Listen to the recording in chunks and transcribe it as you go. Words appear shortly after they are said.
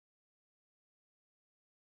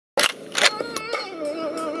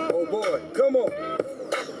boy. Come on.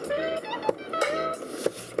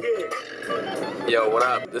 Yo, what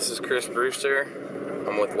up? This is Chris Brewster.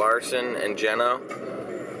 I'm with Larson and Geno.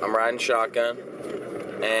 I'm riding shotgun,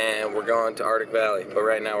 and we're going to Arctic Valley. But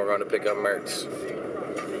right now we're going to pick up merch.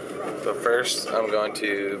 But first, I'm going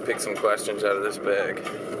to pick some questions out of this bag.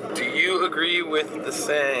 Do you agree with the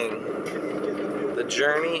saying, the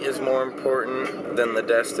journey is more important than the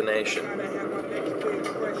destination?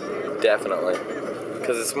 Definitely.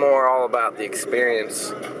 Because it's more all about the experience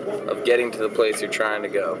of getting to the place you're trying to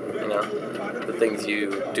go, you know? The things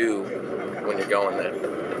you do when you're going there.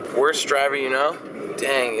 Worst driver you know?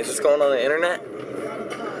 Dang, is this going on the internet?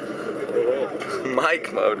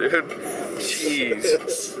 Mike Mo, dude. Jeez.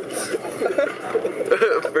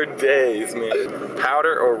 For days, man.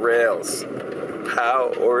 Powder or rails?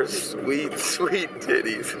 Pow or sweet, sweet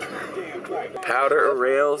titties? Powder or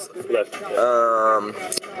rails?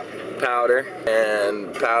 Powder.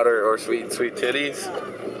 And powder or sweet, sweet titties?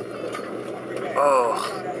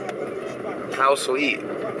 Oh. How sweet?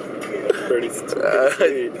 Pretty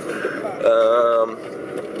sweet.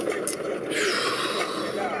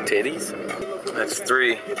 Titties? That's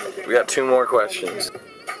 3. We got 2 more questions.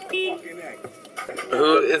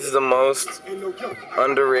 Who is the most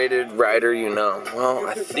underrated rider you know? Well,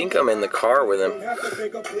 I think I'm in the car with him.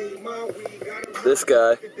 This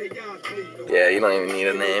guy. Yeah, you don't even need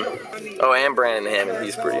a name. Oh, and Brandon Hammond,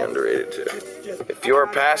 he's pretty underrated too. If you're a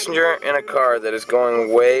passenger in a car that is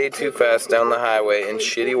going way too fast down the highway in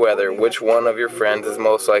shitty weather, which one of your friends is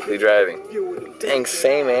most likely driving? Dang,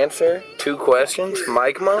 same answer? 2 questions?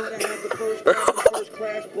 Mike Mo?